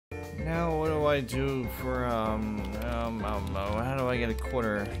Now what do I do for how do I get a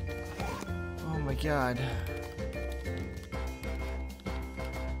quarter? Oh my god.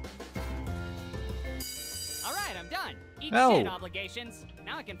 All right, I'm done. Eat Oh. shit obligations.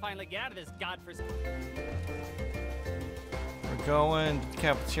 Now I can finally get out of this godforsaken. We're going to the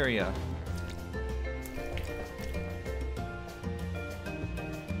cafeteria.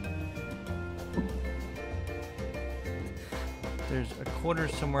 There's a quarter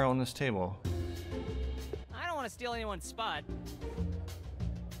somewhere on this table. I don't want to steal anyone's spot.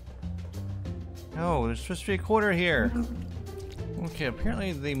 No, there's supposed to be a quarter here. Okay,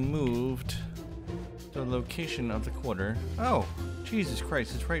 apparently they moved the location of the quarter. Oh, Jesus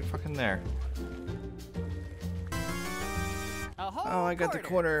Christ, it's right fucking there. A whole Oh, I got the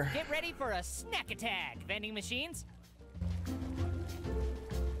quarter. Get ready for a snack attack, vending machines.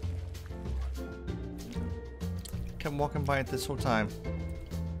 Kept walking by it this whole time.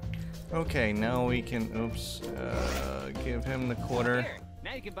 Okay, now we can, give him the quarter. Here,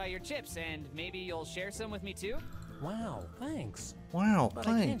 now you can buy your chips, and maybe you'll share some with me too. Wow, thanks. Wow, But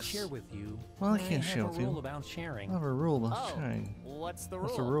thanks. I can't share with you. Well, I can't share with have a you. rule about sharing. I have a rule about Oh, sharing. what's the rule?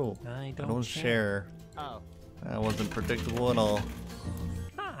 What's the rule? I I don't don't share. Oh, That wasn't predictable at all.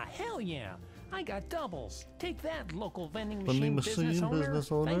 Ah, hell yeah! I got doubles. Take that, local vending Vending machine machine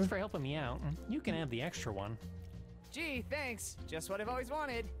business owner. Thanks for helping me out. You can have the extra one. gee, thanks. Just what I've always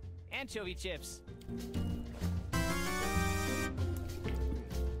wanted. Anchovy chips.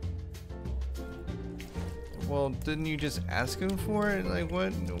 Well, didn't you just ask him for it? Like,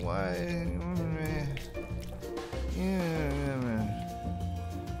 what? Why?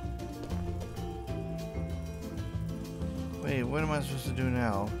 Wait, what am I supposed to do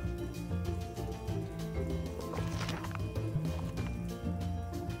now?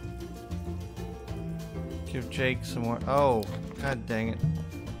 Give Jake some more. Oh, god dang it.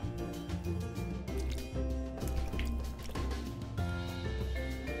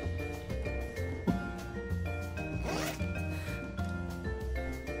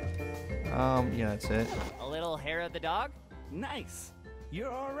 Yeah, that's it. A little hair of the dog? Nice.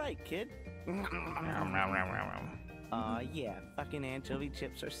 You're all right, kid. Yeah, fucking anchovy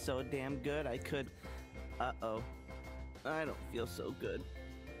chips are so damn good. I could. Uh-oh. I don't feel so good.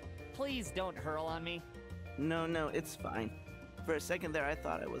 Please don't hurl on me. No, it's fine. For a second there, I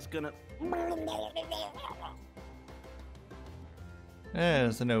thought I was gonna.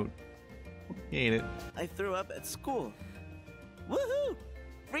 There's the note. He ate it. I threw up at school. Woohoo!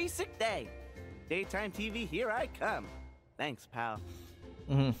 Free sick day. Daytime TV, here I come. Thanks, pal.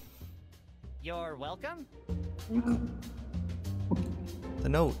 You're welcome? The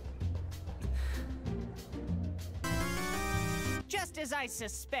note. Just as I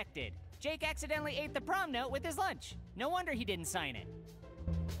suspected. Jake accidentally ate the prom note with his lunch. No wonder he didn't sign it.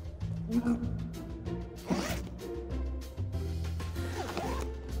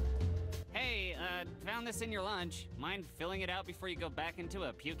 Hey, found this in your lunch. Mind filling it out before you go back into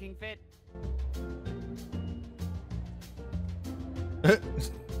a puking fit?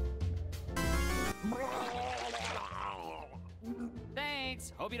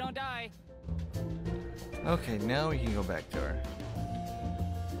 Thanks. Hope you don't die. Okay, now we can go back to her.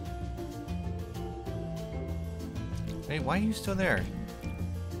 Hey, why are you still there?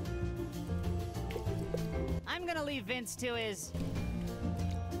 I'm gonna leave Vince to his...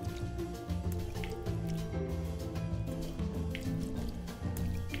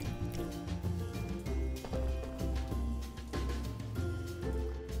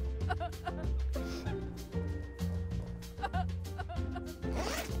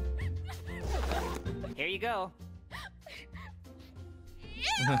 Here you go. Ew!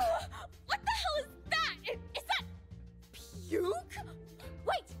 What the hell is that? Is that puke?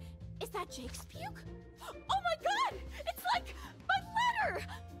 Wait, is that Jake's puke? Oh my god! It's like my letter!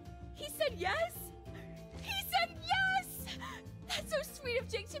 He said yes? He said yes! That's so sweet of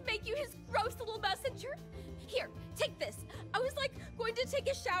Jake to make you his gross little messenger. Here, take this. I was like going to take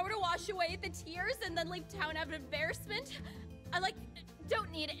a shower to wash away the tears and then leave town out of embarrassment. I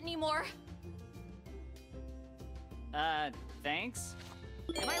don't need it anymore. Thanks?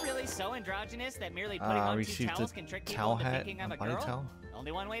 Am I really so androgynous that merely putting on two Received towels a can trick people towel into hat, thinking I'm a body girl? towel.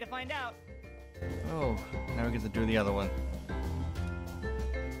 Only one way to find out. Oh, now we get to do the other one.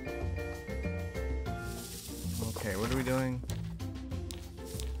 Okay, what are we doing?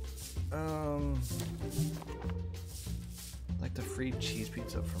 Like the free cheese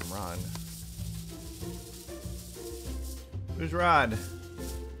pizza from Rod. Who's Rod?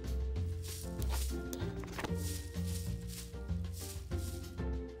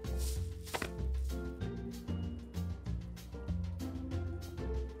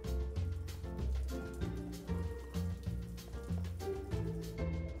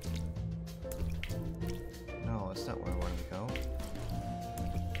 That's not where I wanted to go.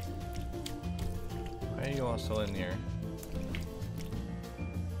 Why are you also in here?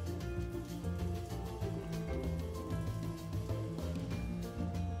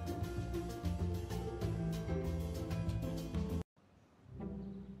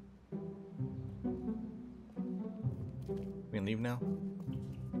 We can leave now?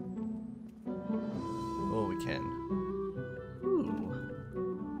 Oh, we can. Ooh.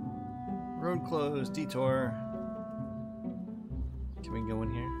 Road closed, detour. Can we go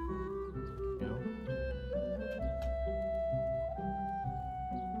in here? No.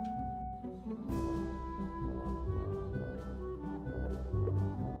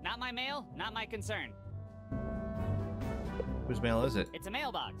 Not my mail, not my concern. Whose mail is it? It's a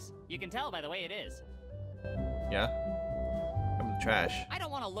mailbox. You can tell by the way it is. Yeah? From the trash. I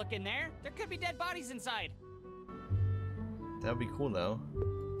don't want to look in there. There could be dead bodies inside. That would be cool though.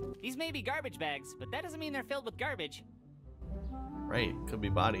 These may be garbage bags, but that doesn't mean they're filled with garbage. Right, could be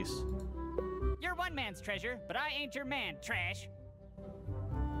bodies. You're one man's treasure, but I ain't your man, trash.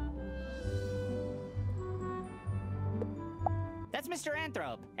 That's Mr.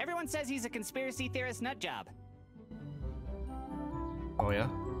 Anthrope. Everyone says he's a conspiracy theorist nutjob. Oh yeah?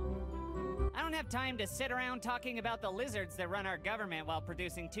 I don't have time to sit around talking about the lizards that run our government while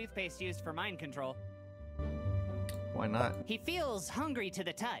producing toothpaste used for mind control. Why not? He feels hungry to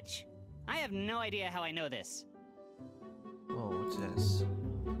the touch. I have no idea how I know this. Oh, what's this?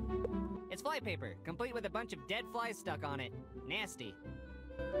 It's flypaper, complete with a bunch of dead flies stuck on it. Nasty.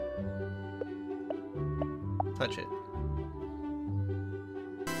 Touch it.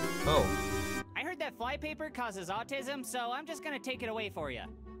 Oh. I heard that flypaper causes autism, so I'm just gonna take it away for you.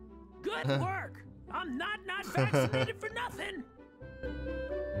 Good work. I'm not vaccinated for nothing.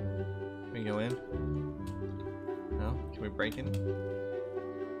 Can we go in? No? Can we break in?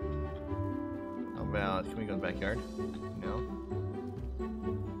 How about, can we go in the backyard? No?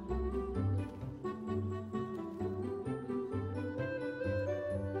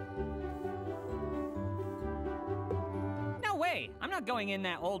 No way! I'm not going in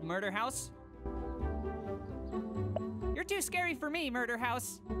that old murder house. You're too scary for me, murder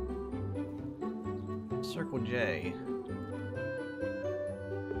house. Circle J.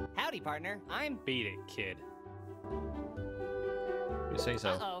 Howdy, partner. I'm... Beat it, kid. You say so.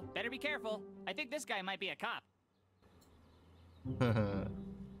 Uh-oh. Better be careful. I think this guy might be a cop.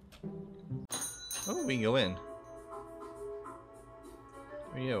 Oh, we can go in.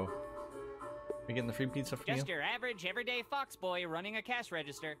 Who are you? We getting the free pizza from Just you? your average, everyday fox boy running a cash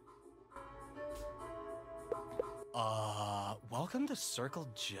register. Welcome to Circle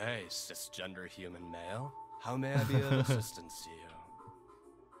J, cisgender human male. How may I be of assistance to you?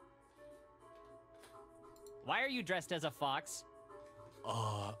 Why are you dressed as a fox?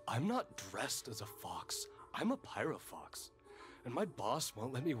 I'm not dressed as a fox. I'm a pyrofox. And my boss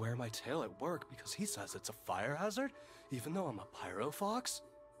won't let me wear my tail at work because he says it's a fire hazard, even though I'm a pyrofox.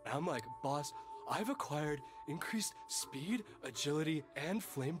 And I'm like, boss, I've acquired increased speed, agility, and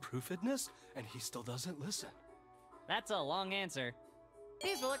flame-proofedness, and he still doesn't listen. That's a long answer.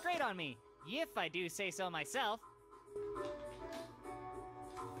 These will look great on me, if I do say so myself.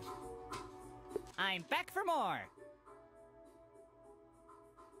 I'm back for more.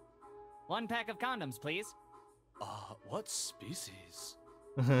 1 pack of condoms, please. What species?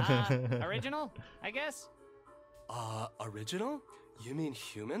 Original, I guess? Original? You mean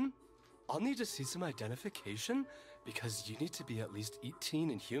human? I'll need to see some identification, because you need to be at least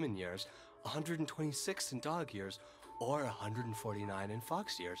 18 in human years, 126 in dog years, or 149 in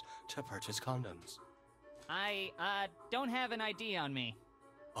fox years to purchase condoms. I, don't have an ID on me.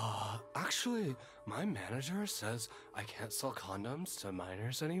 Actually, my manager says I can't sell condoms to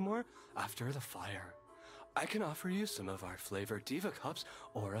minors anymore after the fire. I can offer you some of our flavored Diva Cups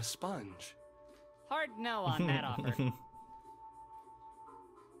or a sponge. Hard no on that offer.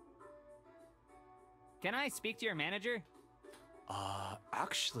 Can I speak to your manager?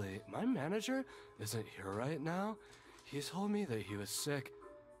 Actually, my manager isn't here right now. He told me that he was sick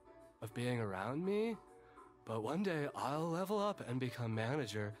of being around me, but one day I'll level up and become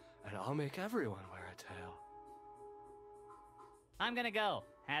manager, and I'll make everyone wear a tail. I'm gonna go.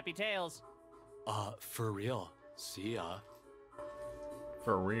 Happy tails. For real. See ya.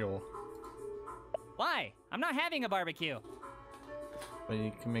 For real. Why? I'm not having a barbecue. But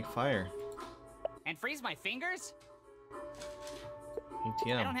you can make fire. And freeze my fingers?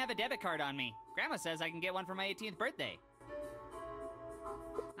 ATM. I don't have a debit card on me. Grandma says I can get one for my 18th birthday.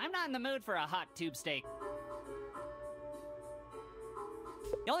 I'm not in the mood for a hot tube steak.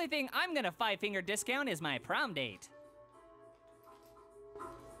 The only thing I'm gonna 5-finger discount is my prom date.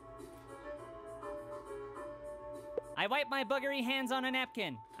 I wipe my boogery hands on a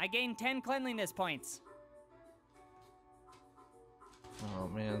napkin. I gain 10 cleanliness points. Oh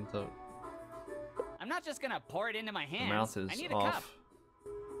man, the I'm not just gonna pour it into my hands. mouth is I need a off. cup.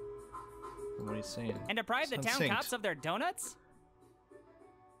 What are you saying? And deprive the It's town unsynced. cops of their donuts?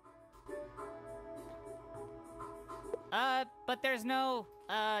 But there's no,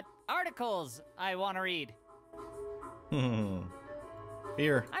 articles I want to read.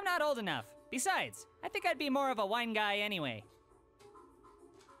 Here. I'm not old enough. Besides, I think I'd be more of a wine guy anyway.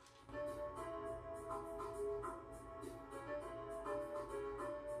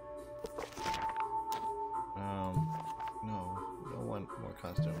 No, we don't want more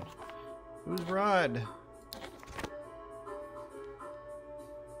costumes. Who's Rod?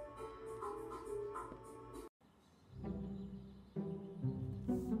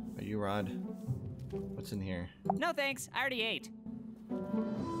 Are you Rod? What's in here? No thanks, I already ate.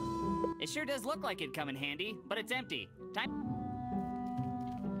 It sure does look like it'd come in handy, but it's empty. Time.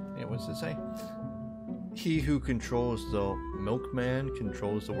 Yeah, what's it say? He who controls the milkman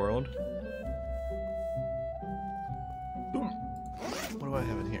controls the world. What do I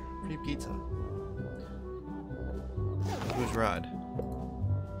have in here? Free pizza. Who's Rod?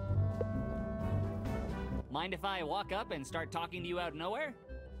 Mind if I walk up and start talking to you out of nowhere?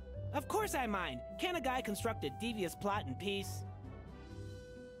 Of course I mind. Can a guy construct a devious plot in peace?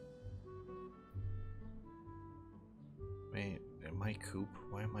 Wait, am I Coop?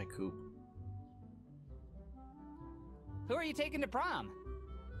 Why am I Coop? Who are you taking to prom?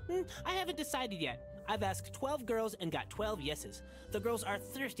 I haven't decided yet. I've asked 12 girls and got 12 yeses. The girls are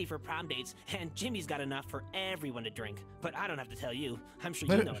thirsty for prom dates, and Jimmy's got enough for everyone to drink. But I don't have to tell you. I'm sure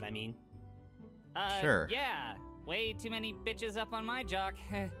you know what I mean. Sure. Yeah. Way too many bitches up on my jock.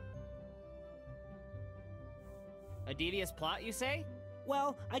 A devious plot, you say?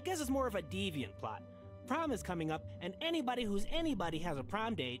 Well, I guess it's more of a deviant plot. Prom is coming up, and anybody who's anybody has a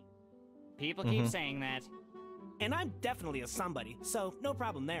prom date. People keep saying that. And I'm definitely a somebody, so no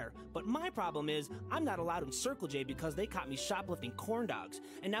problem there. But my problem is, I'm not allowed in Circle J because they caught me shoplifting corn dogs,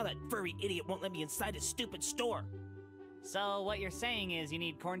 and now that furry idiot won't let me inside his stupid store. So what you're saying is you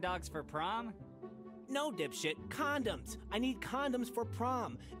need corn dogs for prom? No, dipshit, condoms. I need condoms for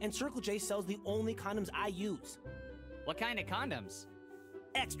prom, and Circle J sells the only condoms I use. What kind of condoms?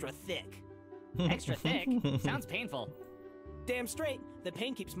 Extra thick. Extra thick? Sounds painful. Damn straight, the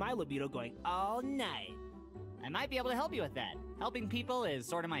pain keeps my libido going all night. I might be able to help you with that. Helping people is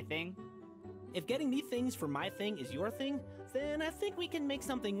sort of my thing. If getting me things for my thing is your thing, then I think we can make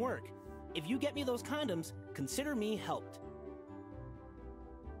something work. If you get me those condoms, consider me helped.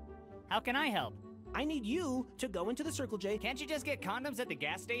 How can I help? I need you to go into the Circle J. Can't you just get condoms at the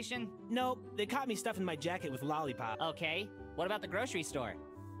gas station? Nope, they caught me stuffing my jacket with lollipop. Okay, what about the grocery store?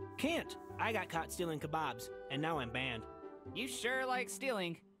 Can't. I got caught stealing kebabs, and now I'm banned. You sure like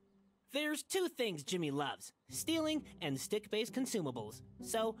stealing. There's two things Jimmy loves, stealing and stick-based consumables.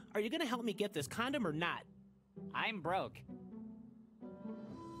 So, are you gonna help me get this condom or not? I'm broke.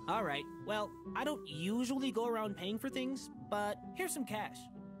 Alright, well, I don't usually go around paying for things, but here's some cash.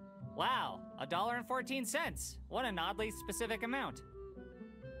 Wow, $1.14. What an oddly specific amount.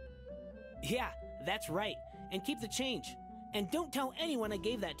 Yeah, that's right. And keep the change. And don't tell anyone I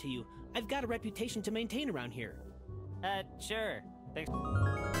gave that to you. I've got a reputation to maintain around here. Sure. Thanks.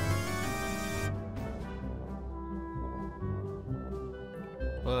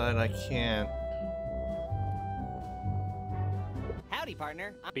 But I can't. Howdy,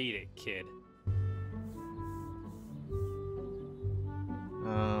 partner. Beat it, kid.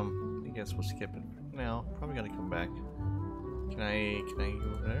 I guess we'll skip it now. Probably gotta come back. Can I go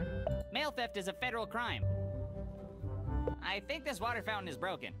over there? Mail theft is a federal crime. I think this water fountain is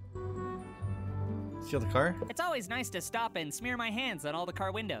broken. Steal the car? It's always nice to stop and smear my hands on all the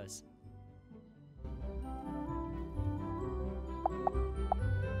car windows.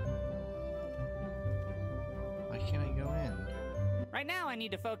 Why can't I go in? Right now, I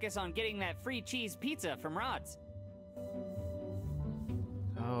need to focus on getting that free cheese pizza from Rod's.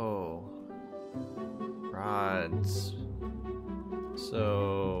 Oh. Rods.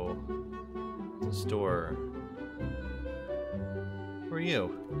 So. The store. Who are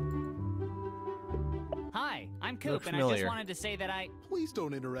you? Hi, I'm You look Coop, and I just familiar. wanted to say that I... Please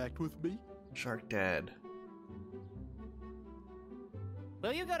don't interact with me. Shark Dad.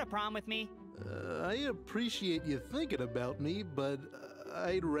 Will you go to prom with me? I appreciate you thinking about me, but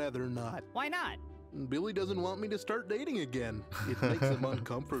I'd rather not. Why not? Billy doesn't want me to start dating again. It makes him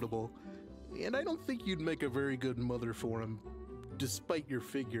uncomfortable. And I don't think you'd make a very good mother for him, despite your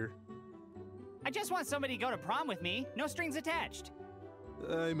figure. I just want somebody to go to prom with me. No strings attached.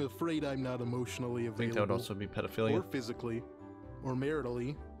 I'm afraid I'm not emotionally I think available. that would also be pedophilia. Or physically, or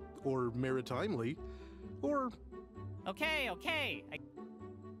maritally, or maritimely, or... Okay, okay.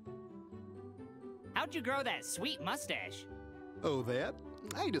 How'd you grow that sweet mustache? Oh, that?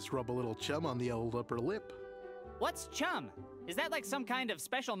 I just rub a little chum on the old upper lip. What's chum? Is that like some kind of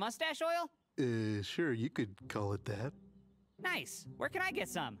special mustache oil? Sure, you could call it that. Nice. Where can I get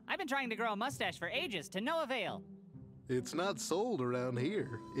some? I've been trying to grow a mustache for ages to no avail. It's not sold around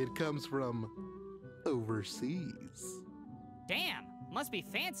here. It comes from overseas. Damn, must be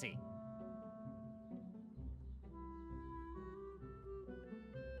fancy.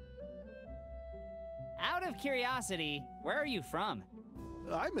 Out of curiosity, where are you from?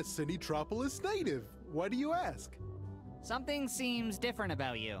 I'm a Citytropolis native. Why do you ask? Something seems different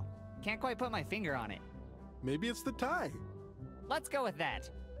about you. Can't quite put my finger on it. Maybe it's the tie. Let's go with that.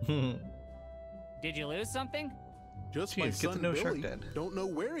 Did you lose something? Just Jeez, my get to son know Billy. Shark Dad. Don't know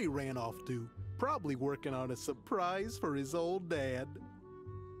where he ran off to. Probably working on a surprise for his old dad.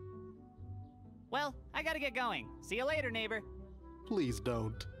 Well, I gotta get going. See you later, neighbor. Please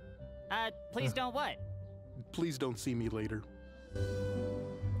don't. Please don't what? Please don't see me later.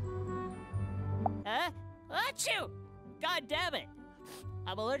 Achoo! God damn it!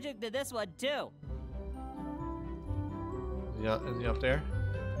 I'm allergic to this one too. Is he up there?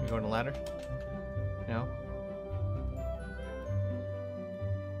 You going to the ladder? No?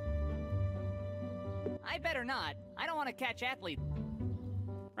 I better not. I don't want to catch athletes.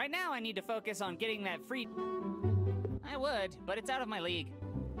 Right now, I need to focus on getting that free. I would, but it's out of my league.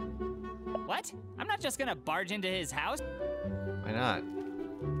 What? I'm not just gonna barge into his house. Why not?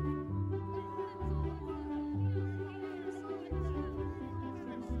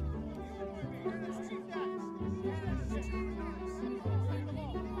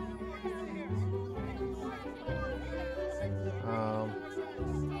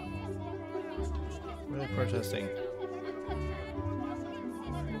 What are they protesting?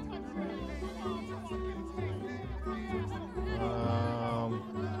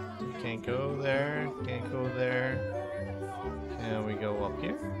 Can't go there. Can't go there. Can we go up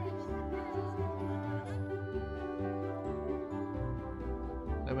here?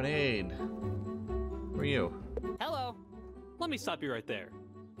 Lemonade. Who are you? Hello. Let me stop you right there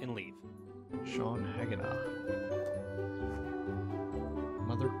and leave. Sean Hagenah.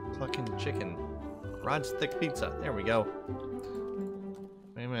 Mother clucking chicken. Rod's thick pizza. There we go.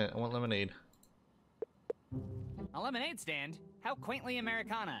 Wait a minute. I want lemonade. A lemonade stand? How quaintly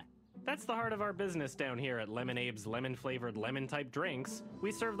Americana. That's the heart of our business down here at Lemonade's lemon-flavored lemon-type drinks.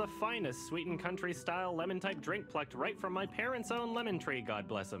 We serve the finest sweetened country-style lemon-type drink plucked right from my parents' own lemon tree, God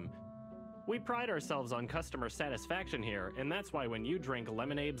bless them. We pride ourselves on customer satisfaction here, and that's why when you drink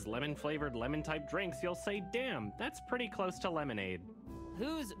Lemonade's lemon-flavored lemon-type drinks, you'll say, damn, that's pretty close to lemonade.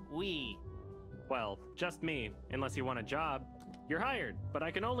 Who's we? Well, just me, unless you want a job. You're hired, but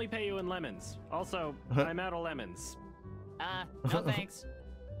I can only pay you in lemons. Also, I'm out of lemons. No thanks.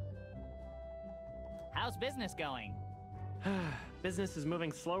 How's business going? Business is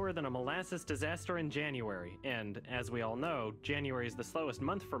moving slower than a molasses disaster in January, and as we all know, January is the slowest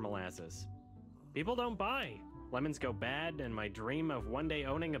month for molasses. People don't buy. Lemons go bad, and my dream of one day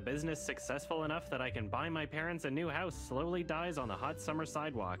owning a business successful enough that I can buy my parents a new house slowly dies on the hot summer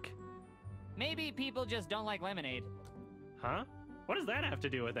sidewalk. Maybe people just don't like lemonade. Huh? What does that have to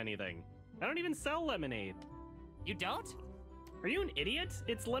do with anything? I don't even sell lemonade. You don't? Are you an idiot?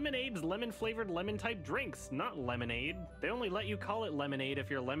 It's Lemonade's lemon-flavored lemon-type drinks, not lemonade. They only let you call it lemonade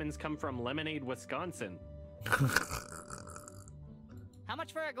if your lemons come from Lemonade, Wisconsin. How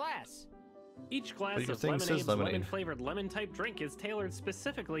much for a glass? Each glass of Lemonade's lemon-flavored lemon-type drink is tailored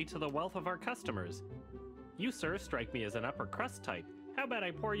specifically to the wealth of our customers. You, sir, strike me as an upper crust type. How about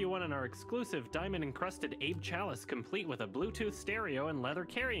I pour you one in our exclusive diamond-encrusted Abe Chalice complete with a Bluetooth stereo and leather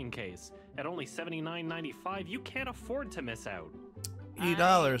carrying case? At only $79.95, you can't afford to miss out.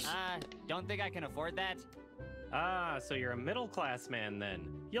 $80. Don't think I can afford that. Ah, so you're a middle-class man then.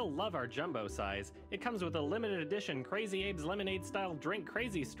 You'll love our jumbo size. It comes with a limited edition Crazy Abe's Lemonade-style drink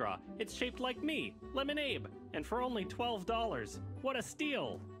Crazy Straw. It's shaped like me, Lemonabe, and for only $12. What a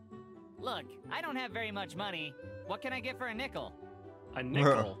steal! Look, I don't have very much money. What can I get for a nickel? A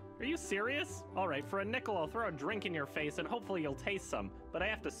nickel? Are you serious? Alright, for a nickel I'll throw a drink in your face and hopefully you'll taste some, but I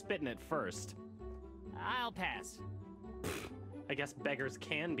have to spit in it first. I'll pass. I guess beggars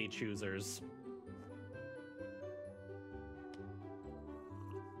can be choosers.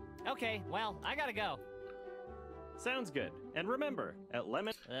 Okay, well, I gotta go. Sounds good. And remember, at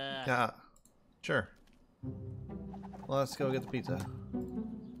Lemon... Yeah, sure. Well, let's go get the pizza.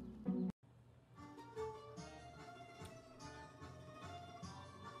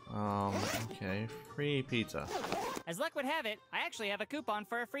 Okay, free pizza. As luck would have it, I actually have a coupon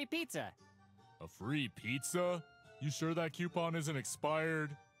for a free pizza. A free pizza? You sure that coupon isn't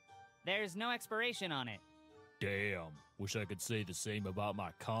expired? There's no expiration on it. Damn, wish I could say the same about my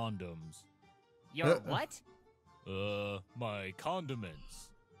condoms. Your what? My condiments.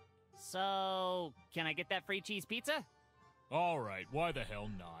 So, can I get that free cheese pizza? Alright, why the hell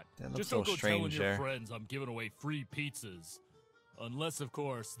not? That looks Just so don't go telling strange your there. friends I'm giving away free pizzas. Unless, of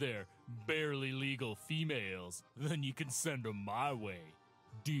course, they're barely legal females. Then you can send them my way.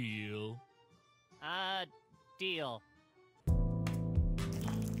 Deal? Deal.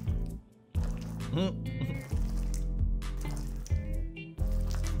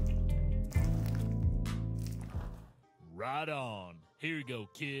 Right on. Here you go,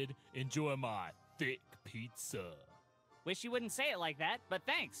 kid. Enjoy my thick pizza. Wish you wouldn't say it like that, but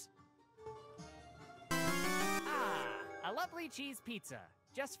thanks. Ah, a lovely cheese pizza.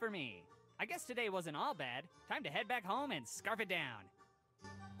 Just for me. I guess today wasn't all bad. Time to head back home and scarf it down.